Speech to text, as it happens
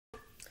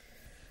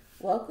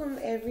Welcome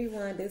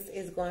everyone. This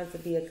is going to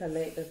be a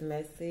collective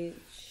message.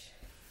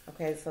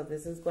 Okay, so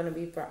this is going to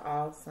be for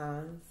all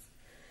signs.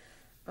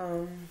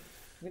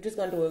 We're just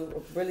going to do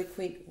a really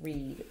quick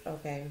read,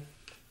 okay?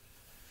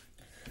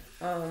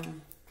 Let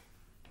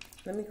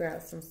me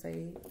grab some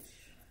sage.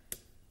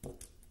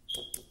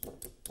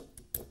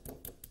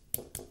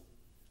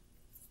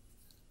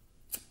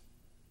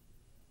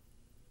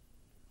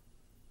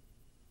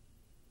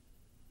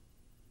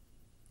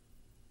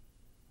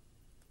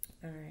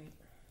 All right.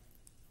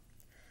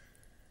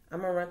 I'm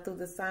going to run through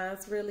the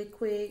signs really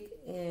quick,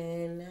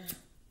 and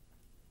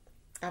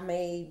I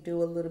may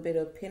do a little bit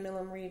of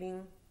pendulum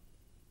reading.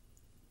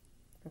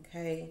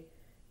 Okay.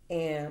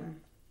 And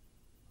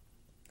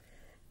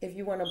if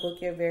you want to book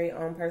your very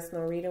own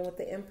personal reading with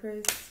the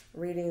Empress,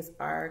 readings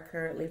are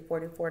currently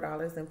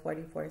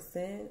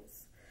 $44.44.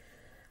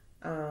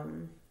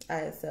 I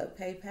accept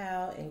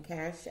PayPal and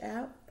Cash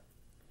App.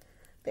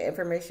 The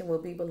information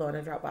will be below in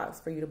the drop box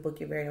for you to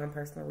book your very own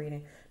personal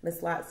reading. The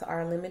slots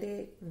are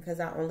limited because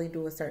I only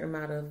do a certain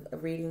amount of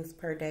readings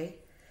per day.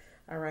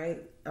 All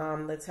right.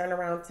 The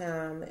turnaround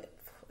time,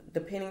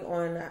 depending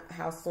on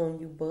how soon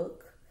you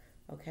book.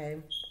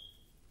 Okay.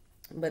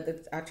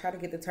 But I try to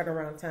get the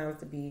turnaround times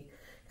to be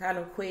kind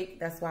of quick.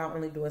 That's why I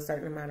only do a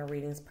certain amount of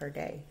readings per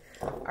day.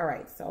 All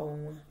right.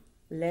 So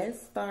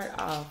let's start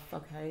off,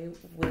 okay,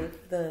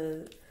 with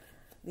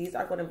these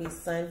are going to be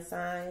sun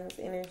signs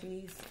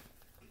energies.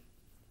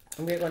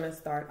 We're going to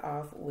start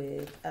off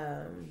with,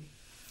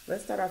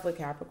 let's start off with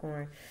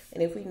Capricorn.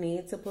 And if we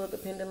need to pull the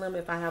pendulum,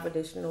 if I have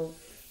additional,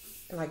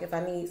 like if I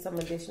need some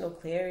additional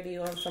clarity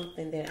on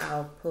something, then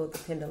I'll pull the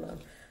pendulum.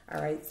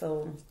 All right,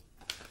 so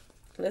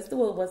let's do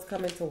what's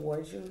coming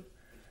towards you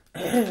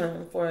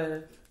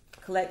for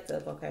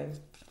collective, okay?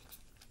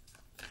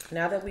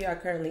 Now that we are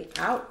currently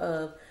out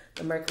of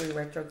the Mercury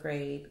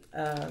retrograde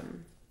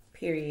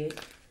period,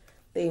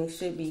 things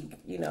should be,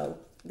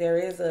 there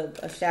is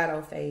a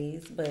shadow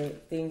phase,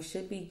 but things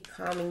should be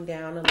calming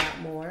down a lot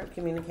more.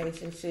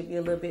 Communication should be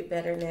a little bit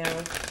better now.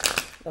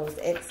 Those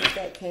exes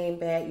that came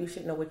back, you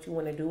should know what you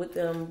want to do with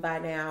them by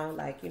now.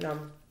 Like,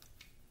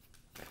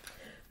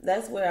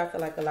 that's where I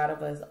feel like a lot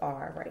of us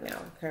are right now,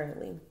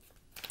 currently.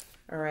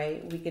 All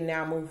right, we can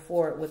now move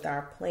forward with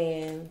our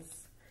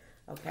plans.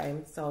 Okay,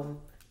 so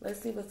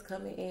let's see what's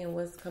coming in,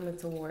 what's coming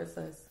towards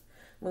us.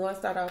 We're going to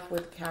start off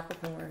with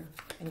Capricorn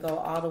and go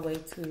all the way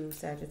to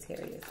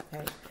Sagittarius,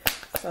 okay?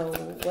 So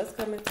what's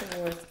coming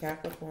towards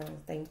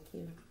Capricorn? Thank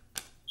you.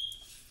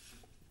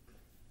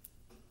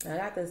 I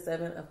got the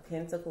Seven of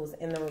Pentacles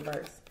in the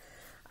reverse.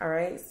 All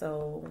right,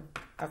 so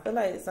I feel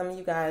like some of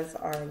you guys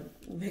are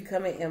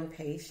becoming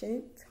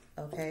impatient,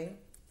 okay?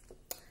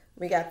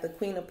 We got the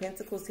Queen of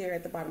Pentacles here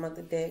at the bottom of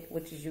the deck,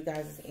 which is you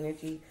guys'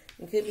 energy.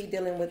 You could be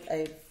dealing with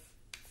a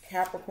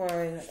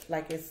Capricorn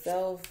like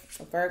yourself,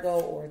 a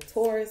Virgo or a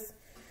Taurus.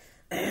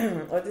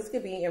 Or this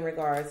could be in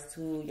regards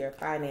to your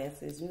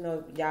finances.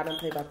 Y'all don't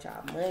play about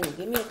y'all money.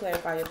 Give me a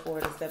clarifier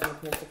for the Seven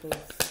of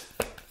Pentacles.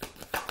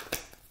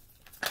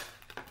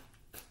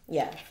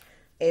 Yeah,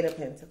 Eight of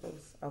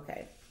Pentacles.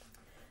 Okay.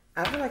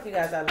 I feel like you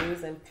guys are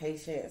losing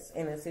patience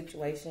in a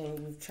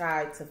situation you've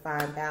tried to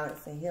find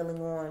balance and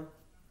healing on.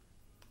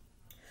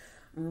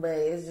 But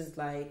it's just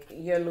like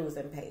you're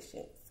losing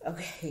patience.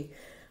 Okay.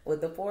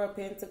 With the Four of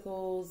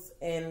Pentacles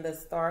and the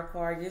Star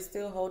card, you're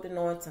still holding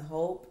on to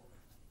hope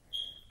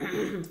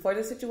for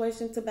the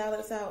situation to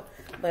balance out,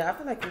 but I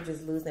feel like you're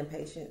just losing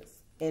patience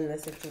in the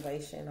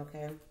situation,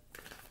 okay?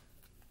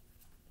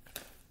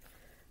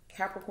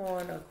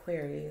 Capricorn,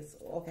 Aquarius.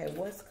 Okay,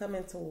 what's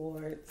coming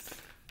towards?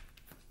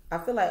 I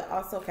feel like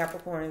also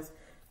Capricorns,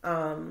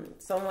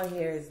 someone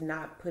here is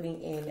not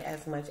putting in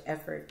as much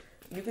effort.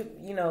 You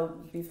could,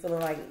 be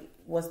feeling like,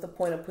 what's the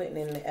point of putting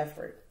in the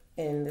effort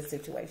in the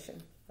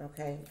situation,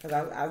 okay? Because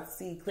I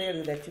see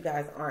clearly that you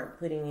guys aren't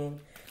putting in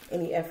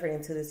any effort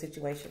into the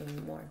situation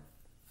anymore.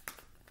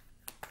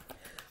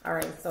 All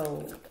right,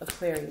 so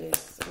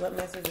Aquarius. What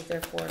message is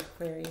there for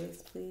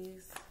Aquarius,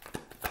 please?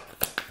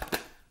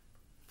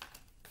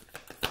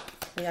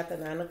 We got the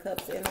Nine of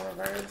Cups in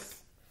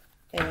reverse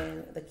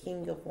and the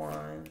King of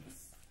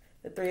Wands.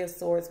 The Three of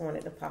Swords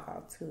wanted to pop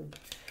out too.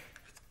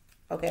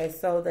 Okay,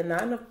 so the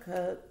Nine of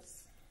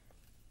Cups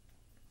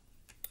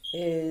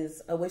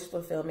is a wish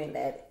fulfillment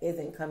that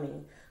isn't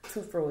coming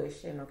to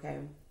fruition, okay?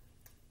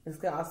 This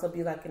could also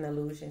be like an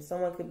illusion.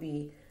 Someone could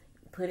be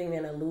putting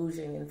an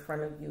illusion in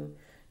front of you.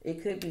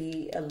 It could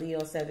be a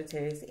Leo,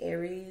 Sagittarius,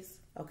 Aries,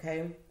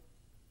 okay?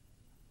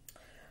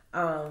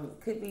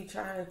 Could be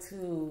trying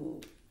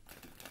to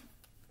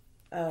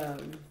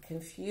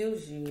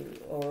confuse you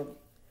or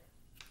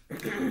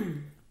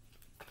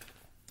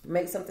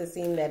make something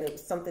seem that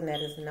it's something that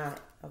is not,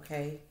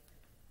 okay?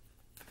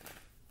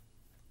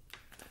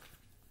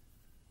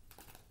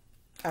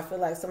 I feel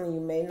like some of you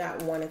may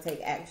not want to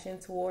take action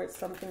towards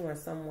something or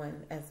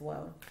someone as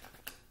well.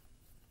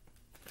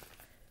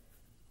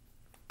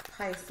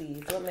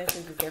 Pisces. What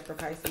message is there for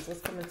Pisces?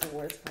 What's coming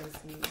towards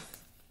Pisces?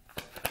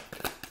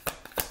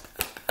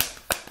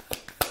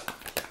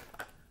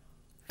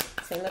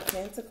 Ten of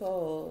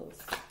Pentacles.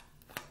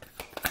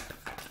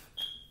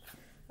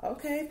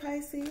 Okay,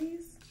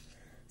 Pisces.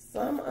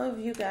 Some of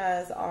you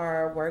guys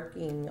are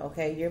working,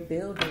 okay? You're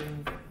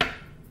building.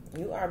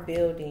 You are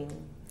building.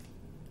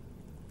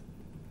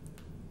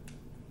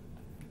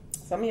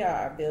 Some of y'all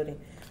are building.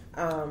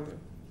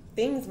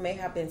 Things may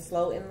have been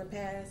slow in the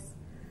past.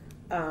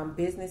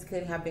 Business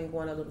could have been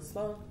going a little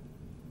slow.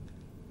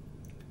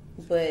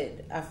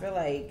 But I feel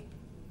like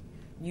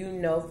you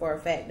know for a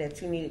fact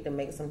that you needed to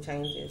make some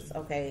changes,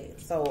 okay?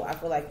 So I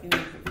feel like you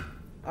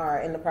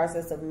are in the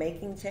process of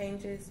making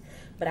changes,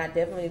 but I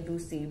definitely do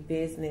see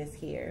business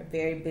here,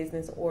 very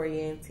business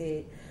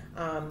oriented.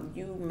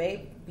 You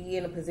may be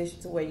in a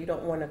position to where you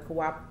don't want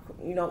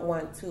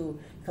to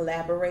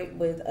collaborate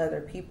with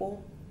other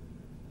people.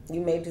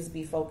 You may just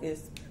be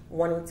focused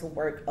wanting to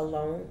work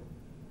alone,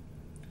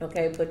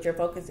 okay? But your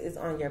focus is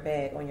on your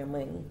bag, on your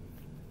money.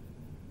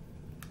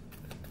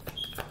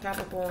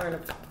 Capricorn,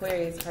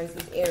 Aquarius,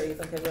 Pisces, Aries.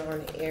 Okay, we're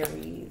on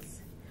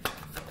Aries.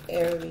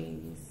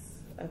 Aries.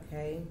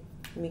 Okay.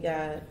 We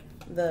got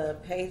the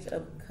Page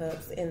of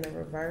Cups in the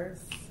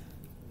reverse.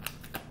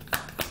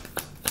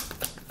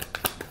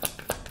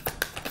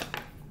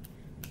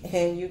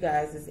 And you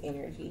guys'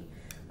 energy.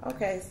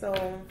 Okay,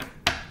 so...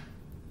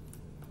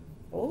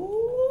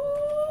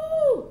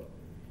 Ooh!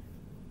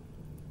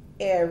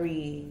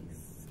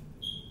 Aries.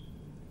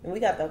 And we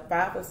got the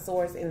Five of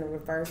Swords in the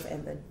reverse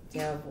and the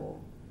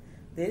Devil.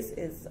 This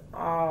is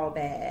all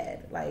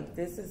bad. Like,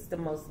 this is the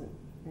most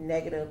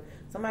negative.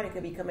 Somebody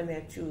could be coming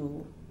at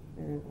you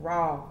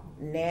raw,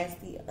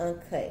 nasty,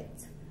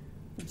 uncut,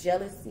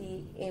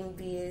 jealousy,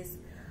 envious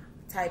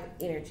type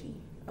energy,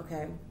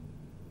 okay?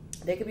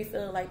 They could be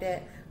feeling like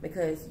that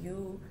because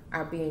you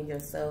are being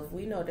yourself.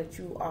 We know that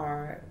you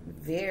are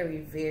very,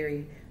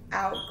 very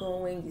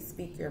outgoing. You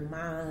speak your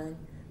mind.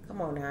 Come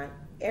on now.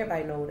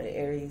 Everybody know what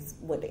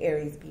the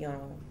Aries be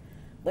on.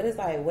 But it's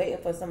like waiting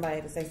for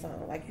somebody to say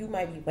something. Like, you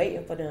might be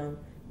waiting for them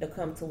to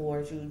come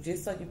towards you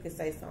just so you can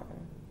say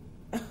something.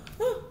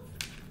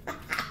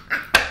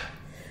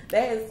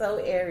 That is so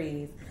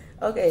Aries.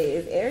 Okay,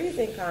 is Aries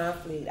in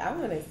conflict? I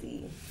want to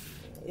see.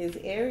 Is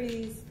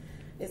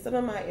some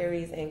of my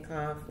Aries in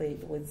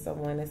conflict with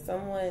someone? Is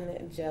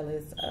someone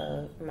jealous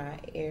of my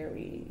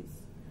Aries?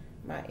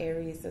 My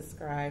Aries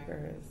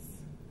subscribers.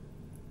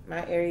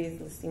 My Aries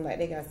seem like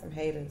they got some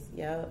haters.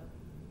 Yup.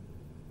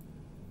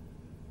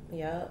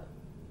 Yup.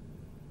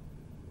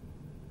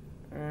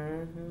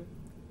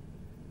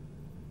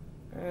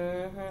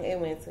 It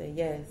went to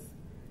yes.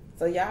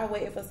 So y'all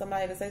waiting for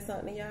somebody to say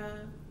something to y'all?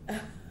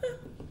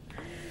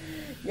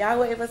 Y'all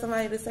waiting for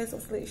somebody to say some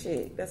slick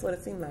shit. That's what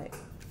it seemed like.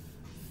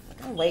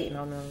 I'm waiting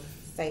on them.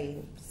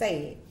 Say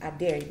it. I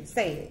dare you.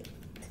 Say it.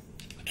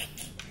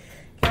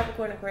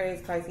 Capricorn,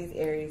 Aquarius, Pisces,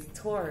 Aries,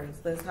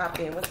 Taurus. Let's hop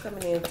in. What's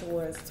coming in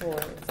towards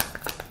Taurus?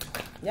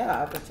 Y'all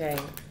out the chain.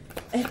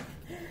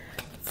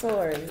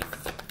 Taurus.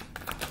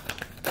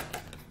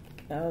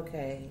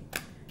 Okay.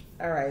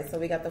 All right. So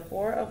we got the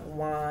Four of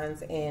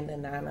Wands and the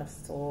Nine of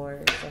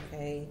Swords.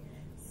 Okay.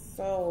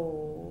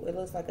 So it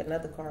looks like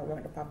another card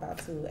wanted to pop out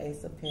too.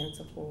 Ace of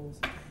Pentacles.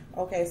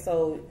 Okay.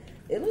 So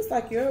it looks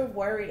like you're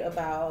worried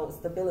about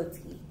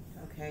stability.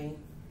 Okay.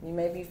 You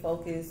may be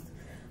focused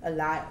a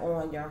lot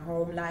on your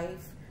home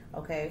life.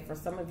 Okay. For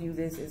some of you,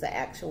 this is an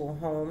actual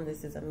home.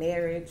 This is a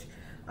marriage,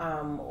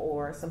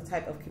 or some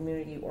type of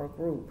community or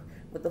group.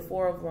 With the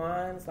Four of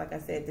Wands, like I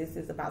said, this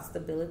is about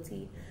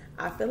stability.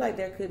 I feel like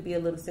there could be a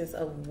little sense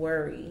of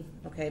worry.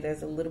 Okay.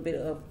 There's a little bit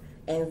of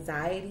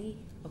anxiety.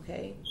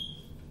 Okay.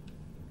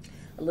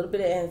 A little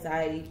bit of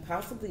anxiety,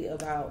 possibly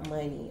about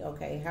money.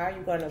 Okay. How are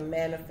you going to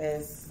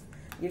manifest?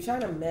 You're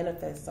trying to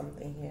manifest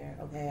something here.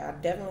 Okay. I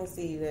definitely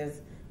see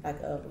this like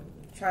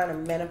trying to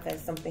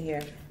manifest something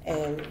here,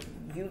 and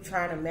you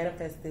trying to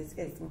manifest this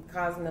is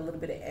causing a little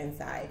bit of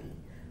anxiety.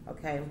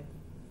 Okay.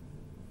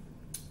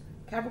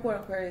 Capricorn,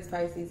 Aquarius,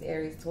 Pisces,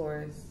 Aries,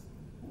 Taurus,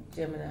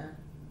 Gemini.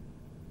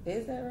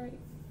 Is that right?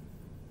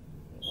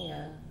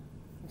 Yeah.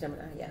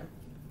 Gemini, yeah.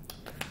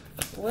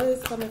 What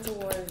is coming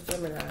towards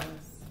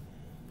Geminis?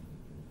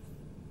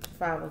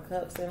 Five of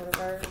Cups in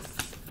reverse.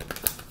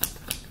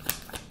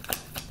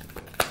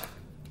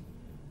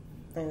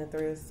 And the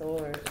Three of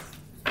Swords.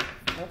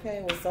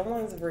 Okay, well,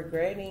 someone's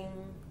regretting.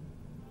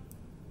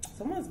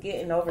 Someone's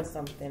getting over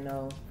something,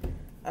 though.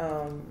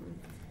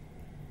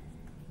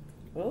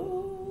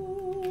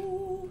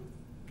 Ooh.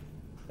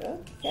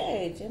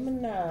 Okay,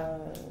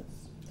 Geminis.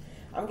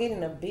 I'm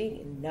getting a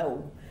big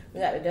no.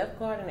 We got the Death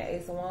card and the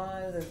Ace of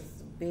Wands.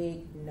 It's a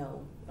big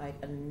no. Like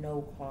a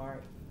no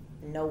card.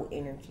 No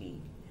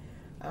energy.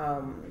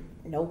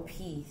 No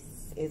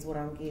peace is what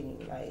I'm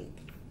getting. Like,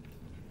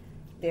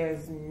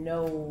 there's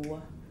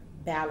no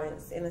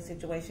balance in the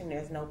situation.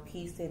 There's no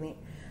peace in it.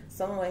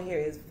 Someone here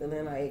is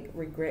feeling like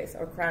regrets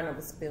or crying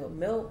over spilled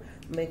milk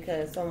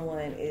because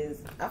someone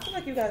is, I feel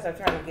like you guys are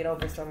trying to get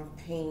over some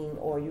pain,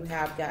 or you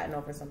have gotten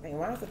over some pain.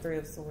 Why is the Three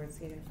of Swords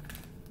here?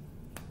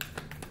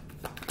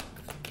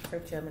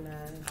 For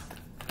Geminis.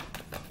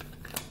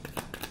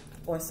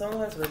 Or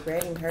someone's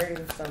regretting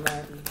hurting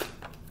somebody.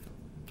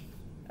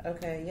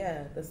 Okay,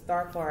 yeah, the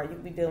Star card, you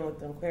could be dealing with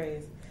the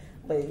Aquarius.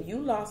 But you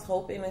lost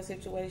hope in a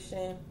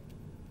situation.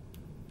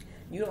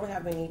 you don't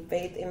have any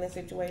faith in the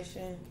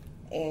situation,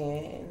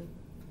 and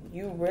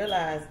you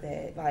realize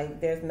that like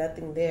there's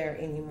nothing there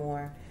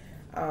anymore.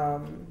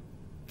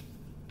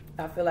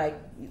 I feel like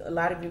a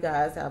lot of you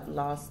guys have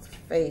lost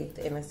faith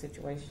in a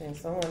situation.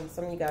 Some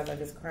of you guys are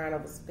just crying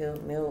over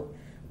spilled milk,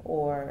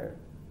 or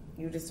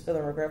you just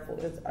feeling regretful.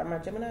 Are my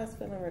Geminis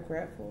feeling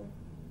regretful?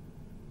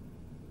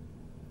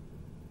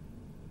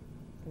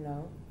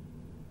 No.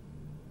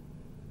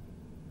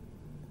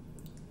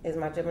 Is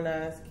my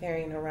Geminis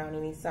carrying around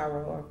any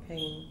sorrow or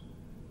pain?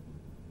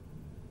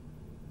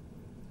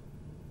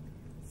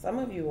 Some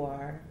of you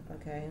are,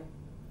 okay?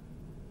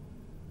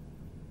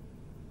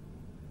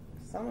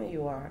 Some of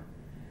you are.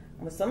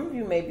 But some of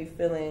you may be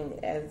feeling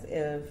as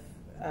if,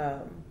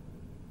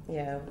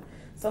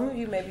 some of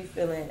you may be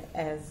feeling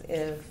as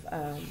if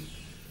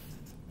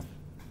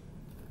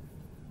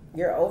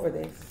you're over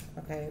this,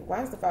 okay?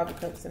 Why is the Five of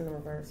Cups in the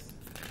reverse?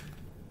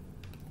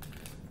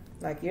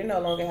 Like you're no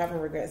longer having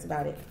regrets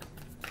about it.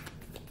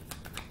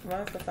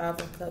 Why is the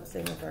Five of Cups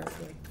in reverse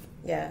here?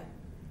 Yeah.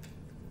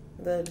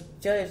 The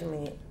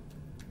Judgment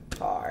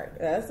card.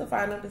 That's the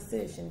final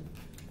decision.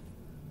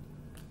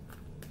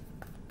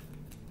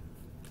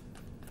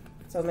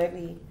 So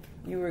maybe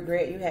you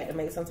regret you had to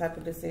make some type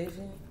of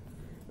decision.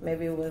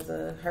 Maybe it was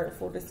a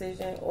hurtful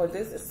decision, or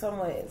this is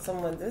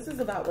someone. This is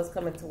about what's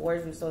coming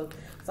towards you. So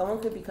someone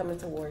could be coming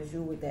towards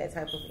you with that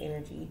type of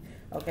energy,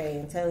 okay,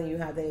 and telling you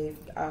how they.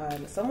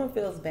 Someone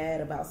feels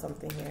bad about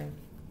something here.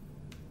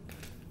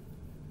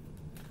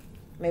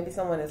 Maybe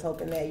someone is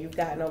hoping that you've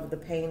gotten over the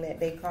pain that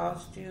they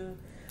caused you.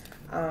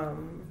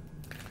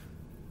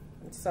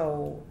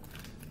 So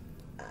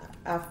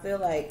I feel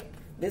like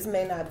this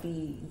may not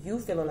be you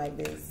feeling like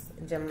this,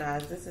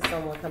 Geminis. This is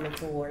someone coming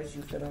towards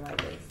you feeling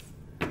like this.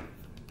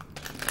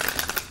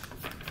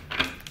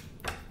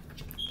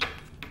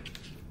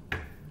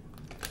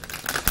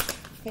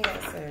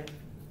 Cancer.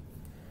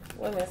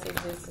 What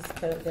messages is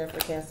there for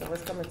Cancer?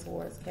 What's coming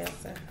towards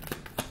Cancer?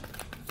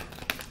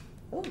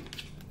 Ooh.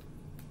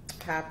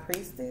 High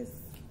Priestess.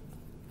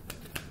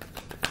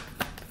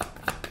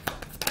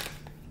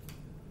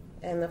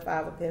 And the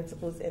Five of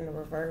Pentacles in the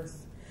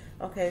reverse.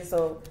 Okay,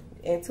 so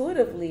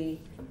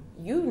intuitively,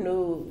 you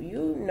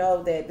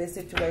know that this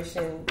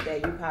situation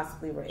that you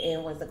possibly were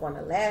in wasn't going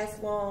to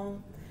last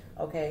long.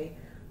 Okay,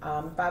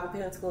 Five of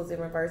Pentacles in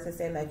reverse is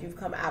saying that you've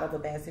come out of a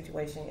bad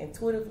situation.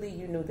 Intuitively,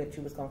 you knew that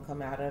you was going to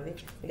come out of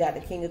it. You got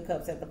the King of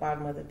Cups at the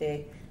bottom of the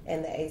deck,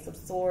 and the Ace of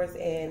Swords,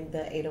 and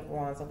the Eight of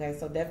Wands. Okay,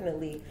 so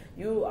definitely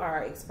you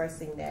are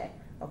expressing that.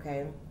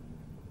 Okay,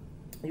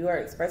 you are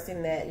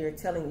expressing that.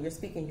 You're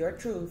speaking your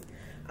truth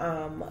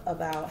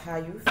about how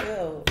you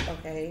feel.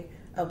 Okay,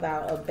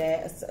 about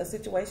a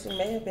situation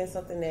may have been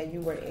something that you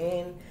were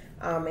in,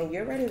 and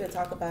you're ready to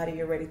talk about it.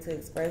 You're ready to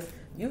express.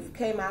 You've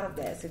came out of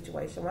that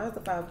situation. Why is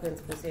the Five of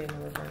Pentacles here in the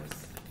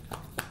reverse?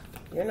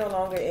 You're no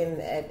longer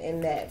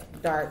in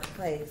that dark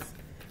place.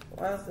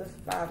 Why is the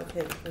Five of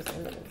Pentacles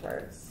in the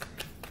reverse?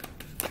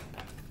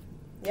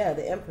 Yeah,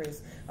 the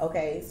Empress.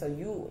 Okay, so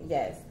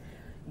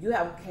you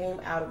have came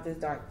out of this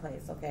dark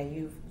place. Okay,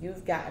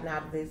 you've gotten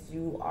out of this.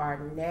 You are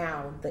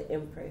now the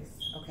Empress.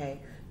 Okay,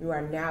 you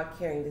are now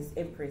carrying this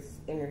Empress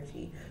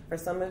energy. For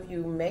some of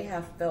you may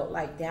have felt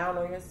like down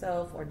on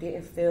yourself, or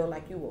didn't feel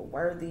like you were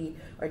worthy,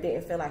 or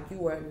didn't feel like you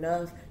were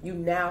enough. You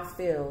now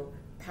feel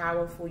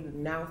powerful. You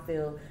now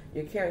feel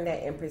you're carrying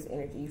that Empress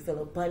energy. You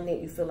feel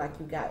abundant. You feel like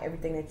you got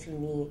everything that you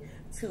need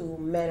to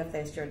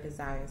manifest your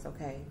desires.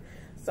 Okay,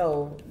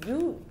 so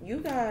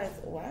you guys,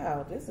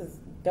 wow, this is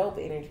dope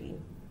energy.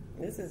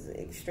 This is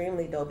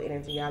extremely dope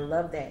energy. I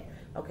love that.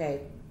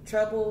 Okay,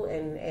 trouble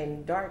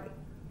and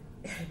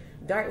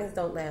darkness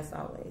don't last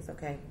always.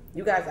 Okay,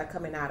 you guys are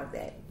coming out of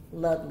that.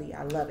 Lovely.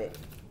 I love it.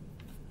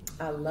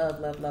 I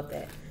love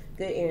that.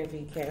 Good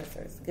energy,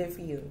 Cancers. Good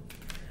for you.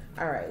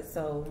 All right,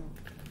 so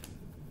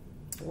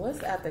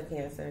what's after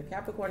Cancer?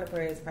 Capricorn,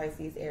 Aquarius,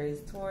 Pisces, Aries,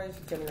 Taurus,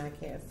 Gemini,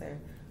 Cancer,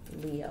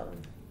 Leo.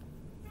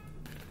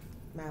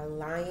 My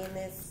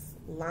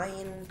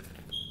lion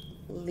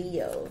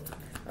Leo.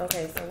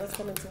 Okay, so what's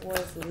coming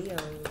towards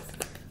Leos?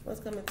 What's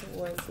coming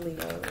towards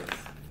Leos?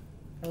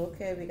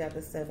 Okay, we got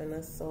the Seven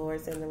of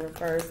Swords in the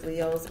reverse.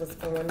 Leos, what's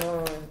going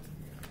on?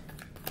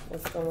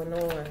 What's going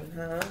on,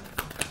 huh?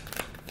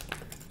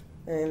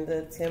 And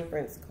the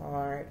Temperance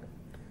card.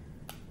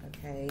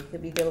 Okay, you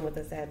could be dealing with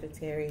a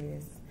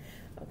Sagittarius.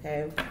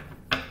 Okay,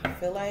 I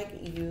feel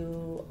like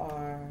you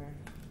are...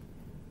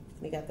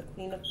 We got the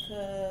Queen of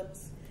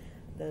Cups,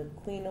 the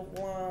Queen of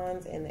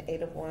Wands, and the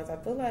Eight of Wands. I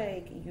feel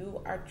like you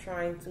are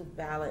trying to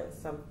balance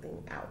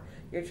something out.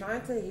 You're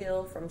trying to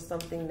heal from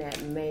something that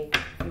you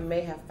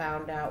may have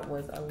found out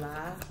was a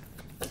lie.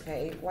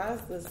 Okay, why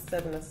is the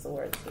Seven of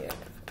Swords here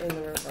in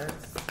the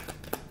reverse?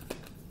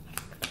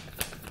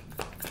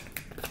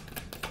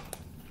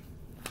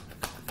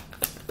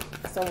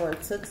 Someone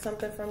took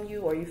something from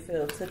you, or you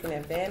feel taken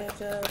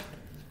advantage of.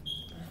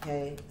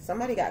 Okay,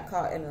 somebody got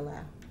caught in a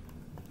lie.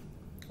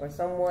 Or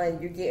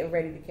someone, you're getting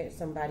ready to catch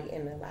somebody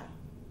in the lie.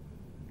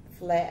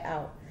 Flat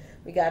out.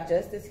 We got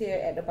Justice here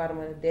at the bottom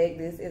of the deck.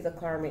 This is a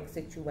karmic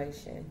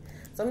situation.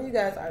 Some of you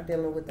guys are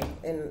dealing with them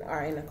and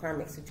are in a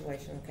karmic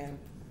situation, okay?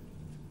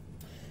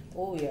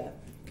 Oh, yeah.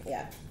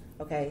 Yeah.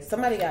 Okay,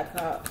 somebody got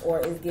caught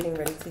or is getting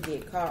ready to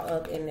get caught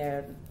up in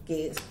their,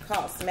 get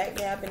caught smack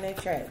dab in their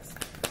tracks.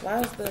 Why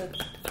is the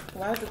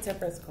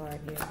Temperance card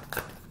here?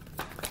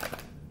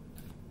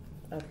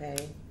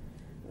 Okay.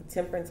 The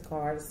Temperance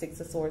card, the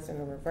Six of Swords in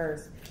the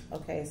reverse.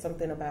 Okay,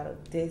 something about a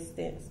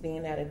distance,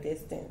 being at a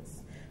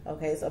distance.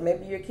 Okay, so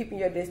maybe you're keeping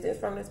your distance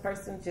from this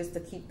person just to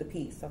keep the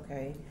peace,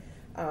 okay?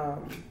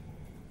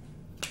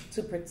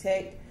 To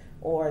protect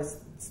or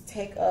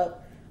take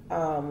up,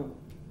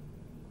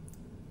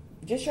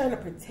 just trying to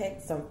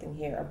protect something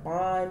here, a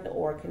bond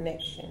or a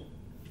connection.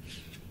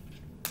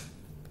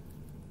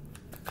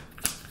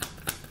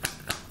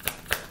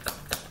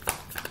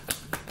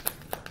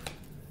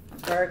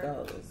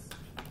 Virgos.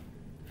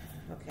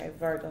 Okay,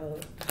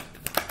 Virgos.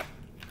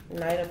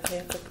 Knight of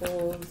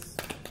Pentacles.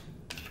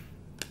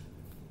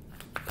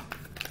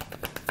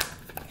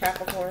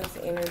 Capricorn's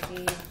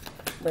energy.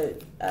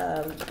 But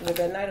with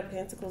the Knight of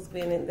Pentacles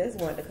being in, this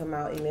one to come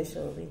out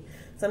initially.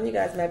 Some of you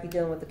guys might be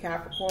dealing with the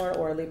Capricorn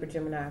or Libra,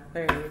 Gemini,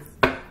 Aquarius.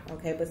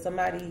 Okay, but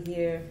somebody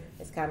here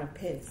is kind of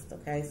pissed.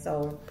 Okay,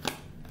 so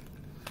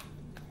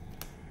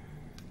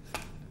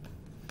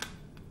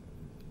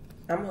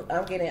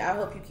I'm getting, I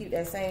hope you keep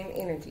that same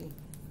energy.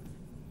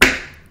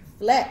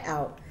 Flat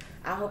out.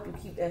 I hope you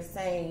keep that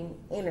same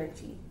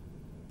energy.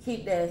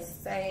 Keep that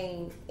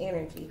same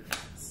energy.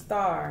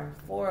 Star,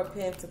 Four of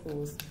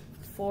Pentacles,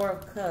 Four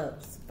of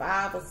Cups,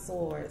 Five of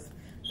Swords.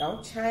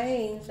 Don't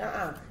change.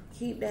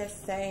 Keep that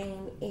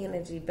same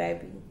energy,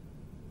 baby.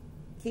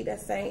 Keep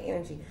that same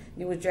energy.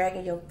 You were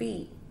dragging your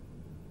feet.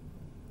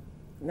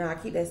 Nah,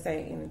 keep that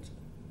same energy.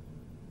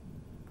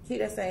 Keep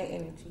that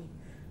same energy.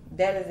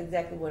 That is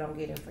exactly what I'm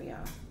getting for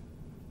y'all.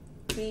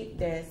 Keep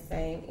that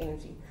same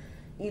energy.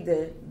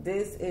 Either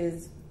this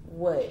is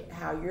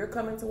how you're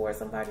coming towards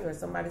somebody or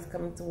somebody's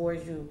coming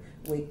towards you.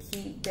 We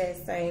keep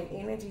that same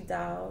energy,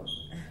 dog.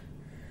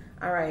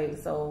 All right,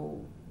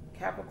 so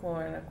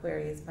Capricorn,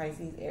 Aquarius,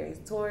 Pisces, Aries,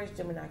 Taurus,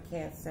 Gemini,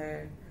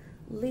 Cancer,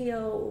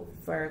 Leo,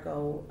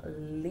 Virgo,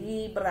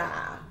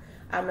 Libra.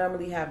 I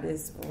normally have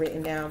this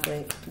written down,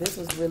 but this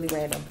was really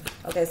random.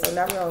 Okay, so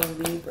now we're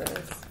on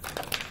Libras.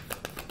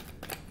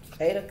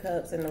 Eight of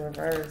Cups in the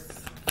reverse.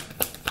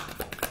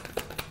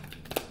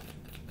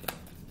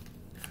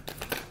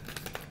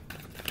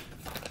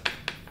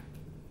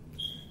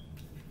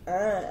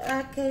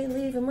 I can't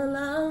leave him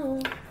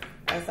alone.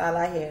 That's all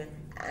I hear.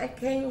 I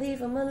can't leave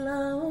him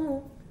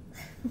alone.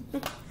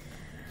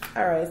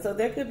 All right, so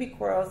there could be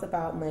quarrels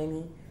about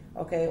money,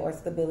 okay, or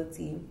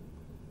stability.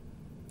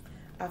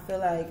 I feel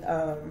like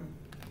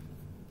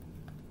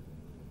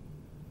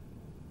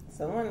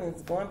someone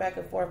is going back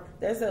and forth.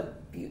 There's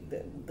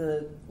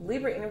the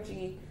Libra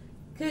energy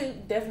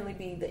could definitely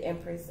be the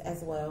Empress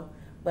as well,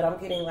 but I'm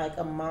getting like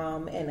a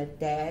mom and a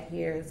dad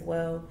here as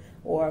well,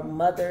 or a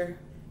mother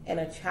and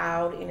a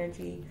child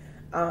energy.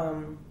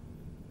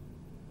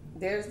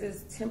 There's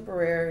this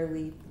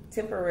temporary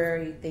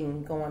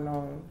thing going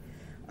on,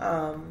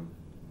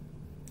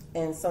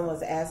 and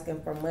someone's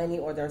asking for money,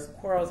 or there's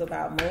quarrels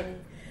about money,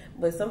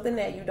 but something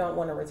that you don't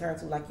want to return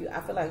to. Like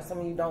I feel like some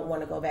of you don't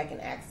want to go back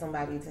and ask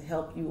somebody to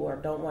help you, or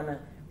don't want to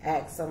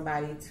ask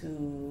somebody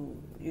to,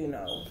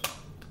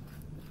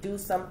 do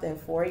something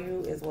for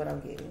you is what I'm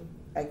getting.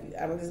 Like,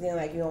 I'm just getting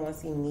like you don't want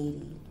to seem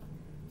needy.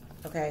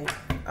 Okay.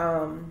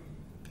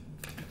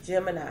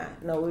 Gemini.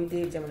 No, we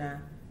did Gemini.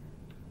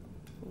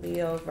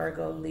 Leo,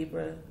 Virgo,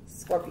 Libra,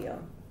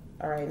 Scorpio.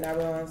 All right, now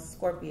we're on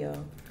Scorpio.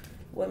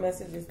 What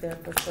message is there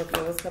for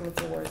Scorpio? What's coming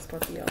towards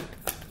Scorpio?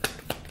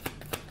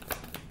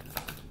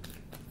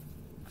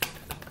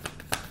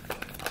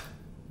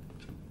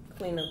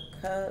 Queen of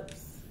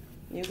Cups.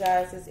 You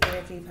guys, this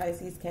energy,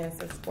 Pisces,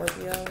 Cancer,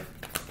 Scorpio.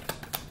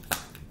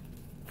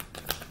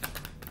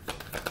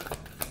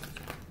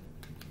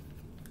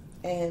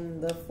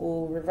 And the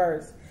Fool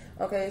reverse.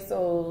 Okay,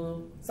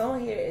 so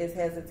someone here is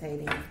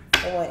hesitating.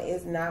 Someone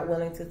is not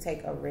willing to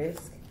take a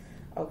risk.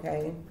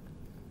 Okay.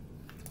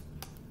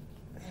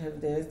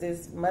 There's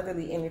this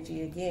motherly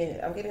energy again.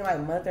 I'm getting like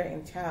mother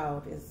and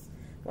child is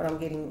what I'm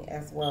getting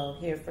as well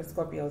here for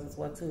Scorpios as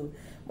well too.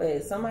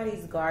 But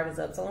somebody's guard is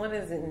up. Someone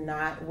is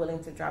not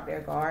willing to drop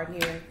their guard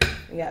here.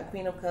 We got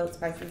Queen of Cups,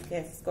 Pisces,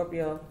 Cancer,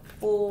 Scorpio,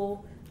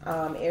 Fool,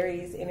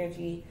 Aries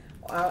energy.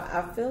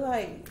 I feel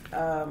like,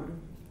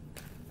 I'm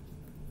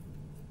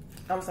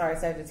sorry,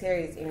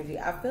 Sagittarius energy.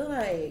 I feel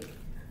like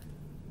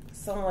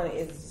someone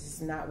is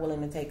just not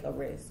willing to take a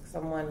risk.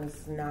 Someone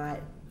is not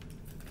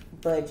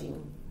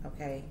budging,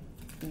 okay?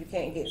 You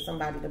can't get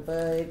somebody to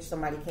budge.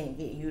 Somebody can't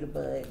get you to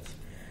budge.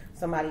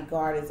 Somebody's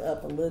guard is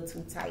up a little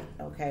too tight,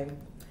 okay?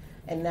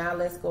 And now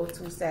let's go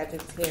to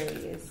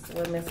Sagittarius.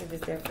 What message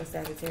is there for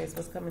Sagittarius?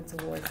 What's coming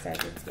towards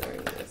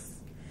Sagittarius?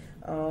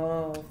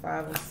 Oh,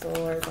 Five of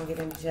Swords. I'm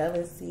getting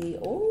jealousy.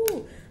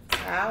 Ooh,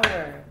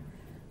 Tower.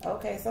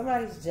 Okay,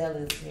 somebody's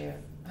jealous here.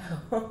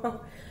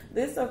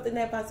 This is something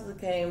that possibly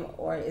came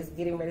or is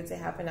getting ready to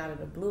happen out of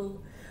the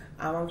blue.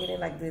 I'm getting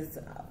like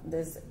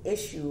this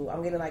issue.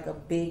 I'm getting like a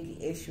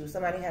big issue.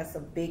 Somebody has a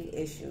big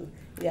issue.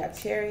 You got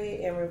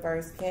Chariot in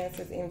reverse,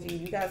 Cancer's energy.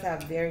 You guys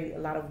have a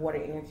lot of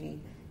water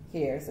energy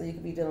here. So you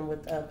could be dealing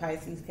with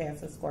Pisces,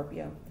 Cancer,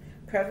 Scorpio.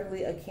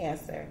 Preferably a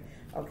Cancer.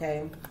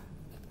 Okay.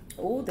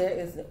 Ooh, there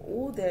is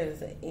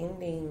an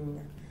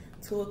ending.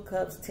 Two of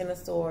Cups, Ten of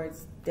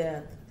Swords,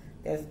 Death.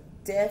 There's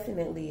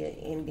definitely an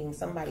ending.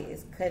 Somebody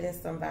is cutting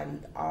somebody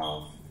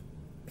off.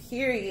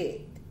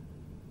 Period.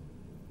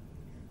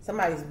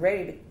 Somebody's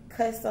ready to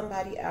cut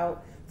somebody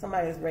out.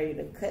 Somebody's ready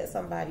to cut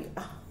somebody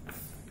off.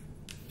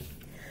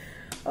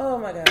 Oh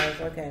my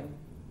gosh. Okay.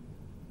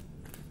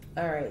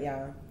 All right,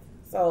 y'all.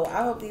 So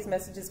I hope these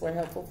messages were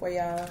helpful for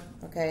y'all.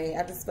 Okay.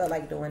 I just felt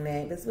like doing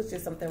that. This was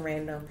just something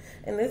random.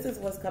 And this is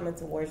what's coming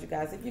towards you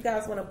guys. If you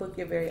guys want to book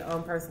your very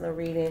own personal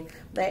reading,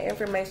 that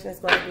information is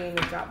going to be in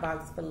the drop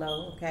box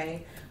below.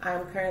 Okay.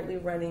 I'm currently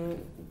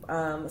running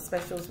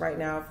specials right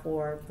now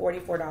for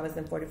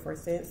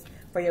 $44.44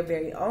 for your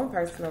very own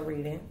personal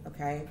reading.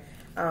 Okay.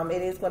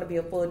 It is going to be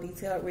a full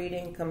detailed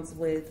reading. Comes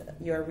with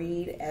your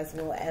read as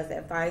well as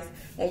advice,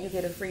 and you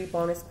get a free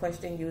bonus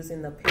question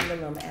using the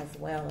pendulum as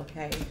well.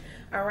 Okay.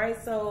 All right.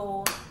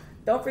 So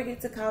don't forget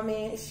to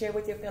comment, share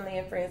with your family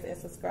and friends, and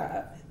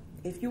subscribe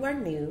if you are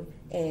new.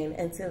 And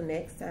until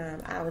next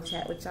time, I will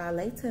chat with y'all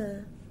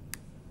later.